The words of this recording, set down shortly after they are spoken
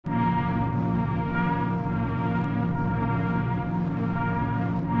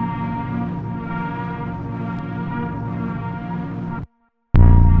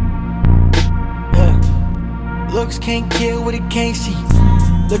Looks can't kill what it can't see.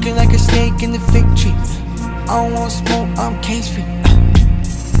 Looking like a snake in the fig tree. I don't want smoke, I'm cage-free.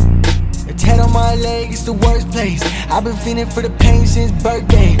 A tat on my leg is the worst place. I've been feeling for the pain since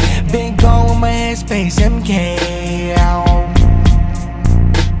birthday. Been gone with my headspace, MK.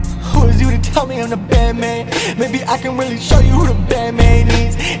 Who is you to tell me I'm the bad man? Maybe I can really show you who the bad man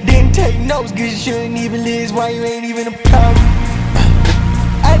is. Didn't take notes cause you shouldn't even list. Why you ain't even a problem?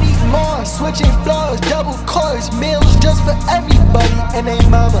 I need more, switching floors, double chords, meals just for everybody and they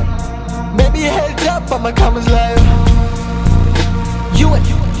mama. Maybe a heads up on my comments live. You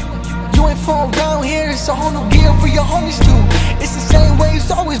ain't from around here, it's a whole new gear for your homies too. It's the same way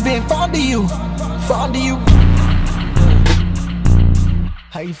it's always been, fond of you, fond of you.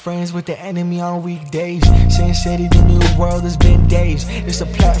 How you friends with the enemy on weekdays? Sin City, the new world has been days. It's a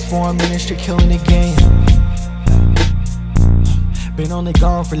platform ministry killing the game. Been only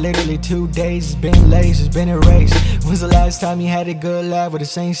gone for literally 2 days. It's been late, it's been a race. When's the last time you had a good laugh with the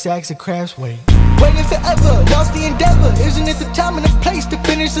same stacks of craps weight? Waiting forever, lost the endeavor. Isn't it the time and the place to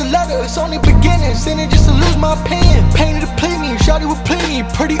finish the letter? It's only beginning, sinning just to lose my pen. Painted to play me, shawty would play me.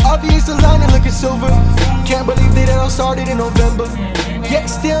 Pretty obvious, the line looking silver. Can't believe that it all started in November. Yet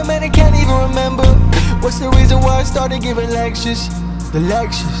still, man, I can't even remember. What's the reason why I started giving lectures? The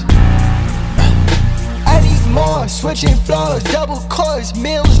lectures. I need more, switching floors, double chords,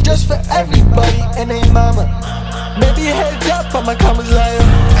 meals just for everybody and they mama. Maybe a heads up on my comments live.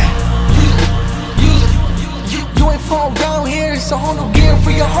 You ain't from around here, it's a whole new gear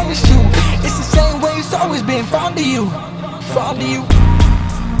for your homies too. It's the same way it's always been, fond of you, fond of you.